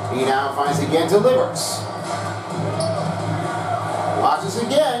 He now finds again to Livers. Watches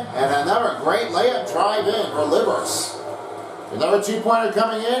again, and another great layup drive in for Livers. Another 2-pointer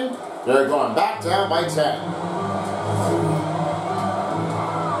coming in, they're going back down by 10.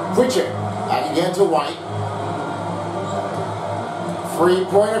 Pritchard, back again to White.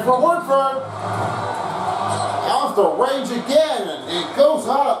 3-pointer for Horford. Off the range again, and it goes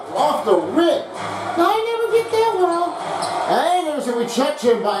off the rip. I never get that one. And there's a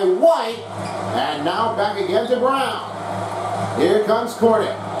rejection by White, and now back again to Brown. Here comes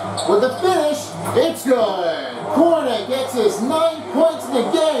Cornet. With the finish, it's good. Cornet gets his 9 points in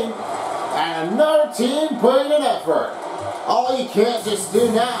the game, and another team putting an effort. All you can't just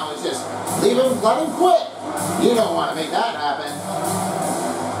do now is just let him quit. You don't want to make that happen.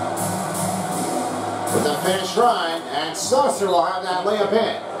 With the finish run, and Saucer will have that layup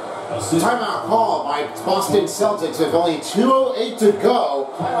in. Timeout call by Boston Celtics with only 2:08 to go,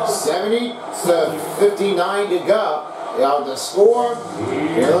 70-59 to go. The score,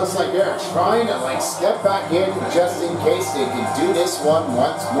 it looks like they're trying to step back in just in case they can do this one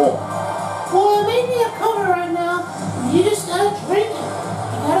once more. Well, it may be a cover right now, You just gotta drink it.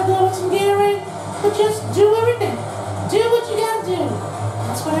 You gotta go with some Gatorade, but just do everything. Do what you gotta do.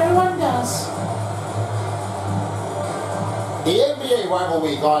 That's what everyone does. The NBA Rival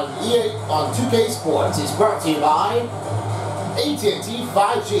Week on 2K Sports is brought to you by AT&T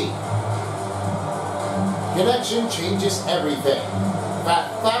 5G. Connection changes everything.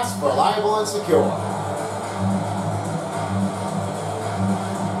 Fast, reliable, and secure.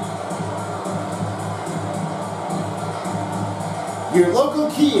 Your local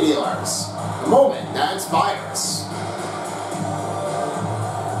Kia dealers. The moment that inspires.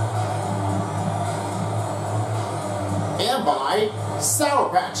 And by Sour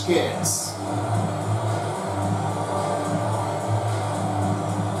Patch Kids.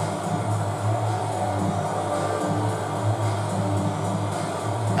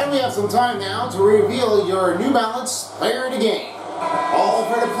 And we have some time now to reveal your New Balance Player of the Game. All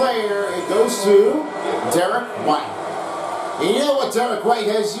for the player, it goes to Derek White. And you know what Derek White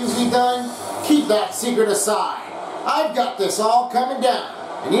has usually done? Keep that secret aside. I've got this all coming down.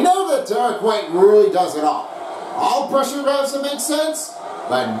 And you know that Derek White really does it all. All pressure doesn't make sense,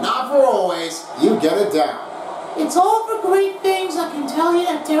 but not for always. You get it down. It's all for great things. I can tell you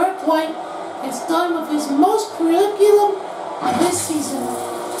that Derek White has done with his most curriculum of this season.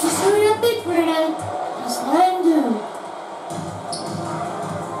 Just hurry up big for today. Just let him do.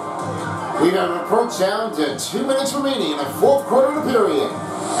 We have approached down to 2 minutes remaining in the fourth quarter of the period.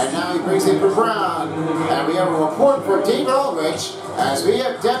 And now he brings it for Brown. And we have a report for David Aldrich, as we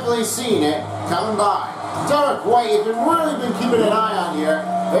have definitely seen it coming by. Derek White has really been keeping an eye on here.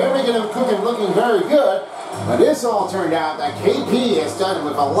 They're making him cook and looking very good. But this all turned out that KP has done it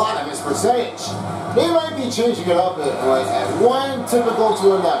with a lot of his percentage. They might be changing it up at one typical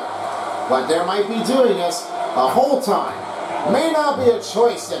to another. But they might be doing this the whole time. May not be a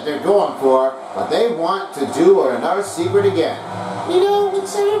choice that they're going for, but they want to do another secret again. You know,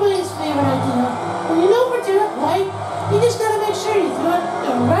 it's everybody's favorite idea. But you know, for Derek White, you just gotta make sure you do it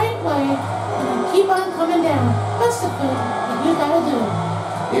the right way and then keep on coming down. That's the thing that you gotta do.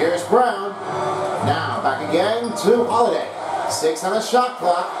 Here's Brown. Now back again to Holiday. 6 on a shot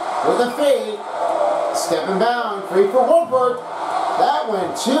clock with a fade. Stepping down, free for Horford. That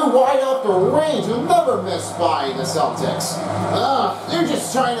went too wide off the range. You'll never miss by the Celtics. They're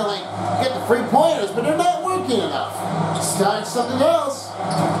just trying to get the free pointers, but they're not working enough. Start something else.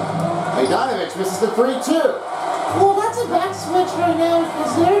 Bogdanovich misses the 3-2. Well, that's a back switch right now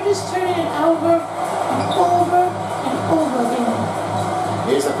because they're just turning it over and over and over again.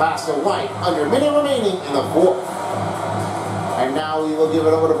 Here's a pass to White. Under a minute remaining in the fourth. And now we will give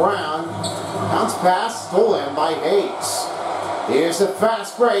it over to Brown. Bounce pass stolen by Hayes. Here's a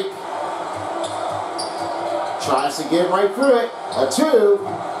fast break. Tries to get right through it. A 2.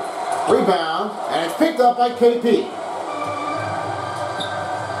 Rebound. And it's picked up by KP.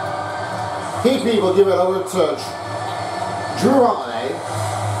 KP will give it over to Drew Holiday.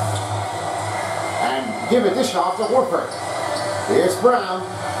 And give a dish off to Horford. Here's Brown.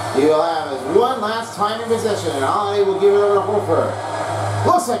 He will have his one last time in possession. And Holiday will give it over to Horford.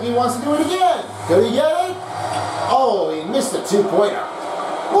 Looks like he wants to do it again. Could he get it? Oh, he missed a 2-pointer.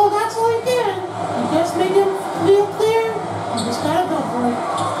 Well, that's all he did. You just make him feel clear. You just gotta go for it.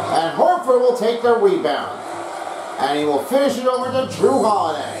 And Horford will take the rebound. And he will finish it over to Drew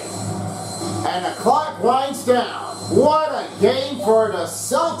Holiday. And the clock winds down. What a game for the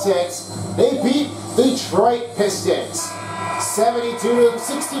Celtics. They beat Detroit Pistons.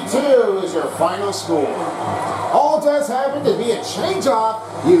 72-62 is your final score. All does happen to be a change-off.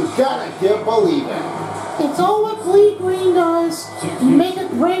 You gotta keep believing. It's all what Lee Green does. You make a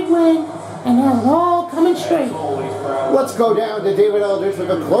great win and have it all coming straight. Let's go down to David Aldrich with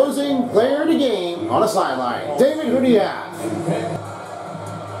the closing player of the game on the sideline. David, who do you have?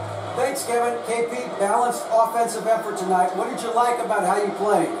 Thanks, Kevin. KP, balanced offensive effort tonight. What did you like about how you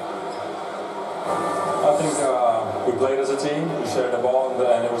played? I think we played as a team. We shared the ball,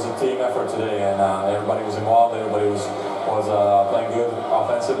 and it was a team effort today. And everybody was involved. Everybody was playing good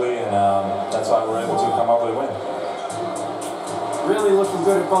offensively, and that's why we were able to come up with a win. Really looking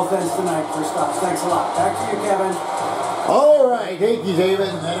good at both ends tonight, Kristaps. Thanks a lot. Back to you, Kevin. All right, thank you, David.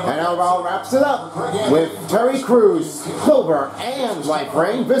 And overall wraps it up with Terry Crews, Silver, and Life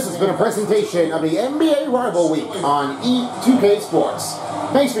Ring. This has been a presentation of the NBA Rival Week on E2K Sports.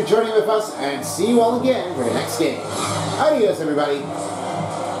 Thanks for joining with us, and see you all again for the next game. Adios, everybody.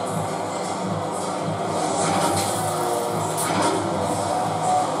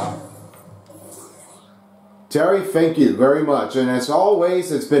 Terry, thank you very much. And as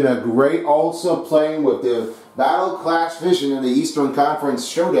always, it's been a great also playing with the Battle Clash Vision in the Eastern Conference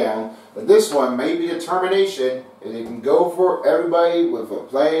Showdown. But this one may be determination and they can go for everybody with a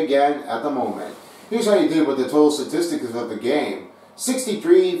play again at the moment. Here's how you did with the total statistics of the game.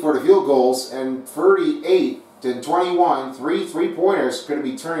 63 for the field goals and 38 to 21. Three three-pointers going to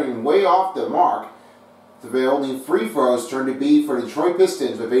be turning way off the mark. The only free throws turned to be for Detroit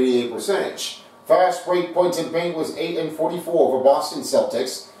Pistons with 88%. Fast break points in paint was 8 and 44 for Boston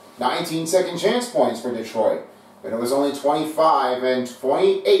Celtics. 19 second chance points for Detroit. But it was only 25 and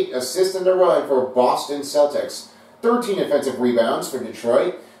 28 assists in the run for Boston Celtics. 13 defensive rebounds for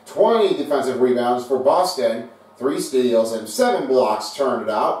Detroit. 20 defensive rebounds for Boston. 3 steals and 7 blocks turned it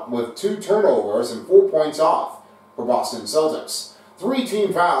out with 2 turnovers and 4 points off for Boston Celtics. 3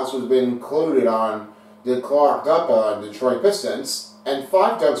 team fouls have been included on the clocked up on Detroit Pistons, and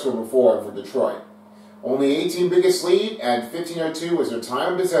 5 dunks were performed for Detroit. Only 18 biggest lead and 15:02 was their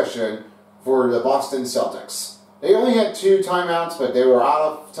time of possession for the Boston Celtics. They only had 2 timeouts, but they were out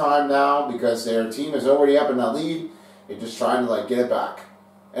of time now because their team is already up in that lead. They're just trying to get it back.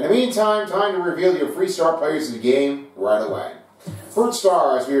 In the meantime, time to reveal your 3 star players of the game right away. For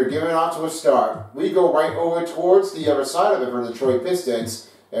stars, we are giving off to a start. We go right over towards the other side of it for the Detroit Pistons,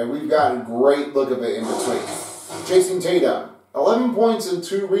 and we've got a great look of it in between. Jason Tatum, 11 points and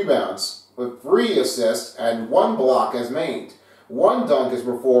 2 rebounds, with 3 assists and 1 block as made. 1 dunk is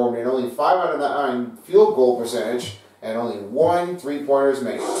performed and only 5 out of 9 field goal percentage, and only 1 3-pointer is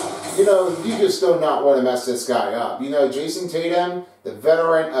made. You know, you just do not want to mess this guy up. You know, Jason Tatum, the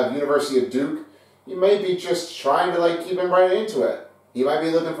veteran of University of Duke, you may be just trying to keep him right into it. He might be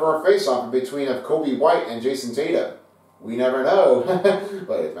looking for a face-off in between of Kobe White and Jason Tatum. We never know,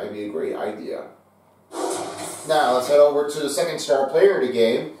 but it might be a great idea. Now, let's head over to the second star player of the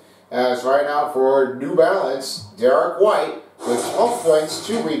game. As right now for New Balance, Derek White, with 12 points,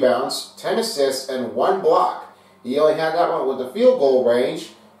 2 rebounds, 10 assists, and 1 block. He only had that one with the field goal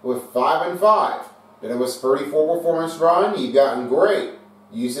range with 5 and 5. Then it was 34 performance run. He's gotten great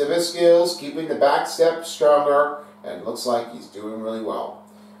use of his skills, keeping the back step stronger, and looks like he's doing really well.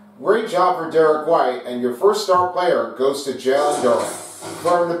 Great job for Derek White, and your first star player goes to Jalen Duren.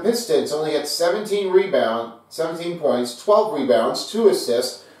 From the Pistons, only had 17 points, 12 rebounds, 2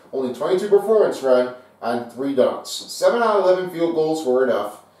 assists, only 22 performance run, and 3 dunks. 7 out of 11 field goals were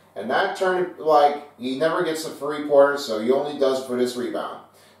enough, and that turned he never gets a 3-pointer, so he only does for this rebound.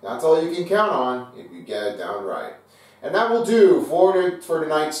 That's all you can count on if you get it down right. And that will do for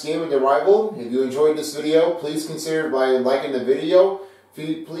tonight's game of the rival. If you enjoyed this video, please consider liking the video.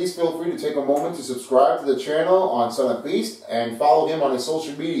 Please feel free to take a moment to subscribe to the channel on Son of Beast and follow him on his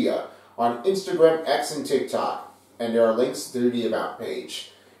social media on Instagram, X, and TikTok. And there are links to the About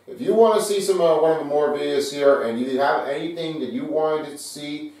page. If you want to see some one of the more videos here and you have anything that you wanted to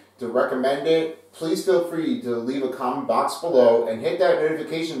see to recommend it, please feel free to leave a comment box below and hit that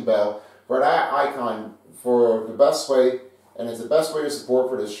notification bell for that icon for the best way, and it's the best way to support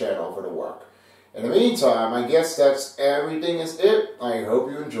for this channel for the work. In the meantime, I guess that's everything is it. I hope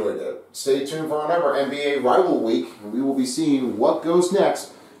you enjoyed it. Stay tuned for another NBA Rival Week, and we will be seeing what goes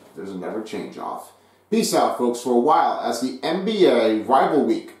next. There's another change-off. Peace out, folks, for a while as the NBA Rival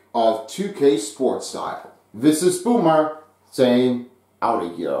Week of 2K Sports Style. This is Boomer saying out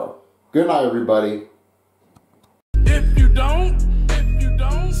of here. Good night, everybody. If you don't,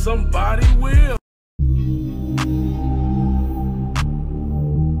 somebody will.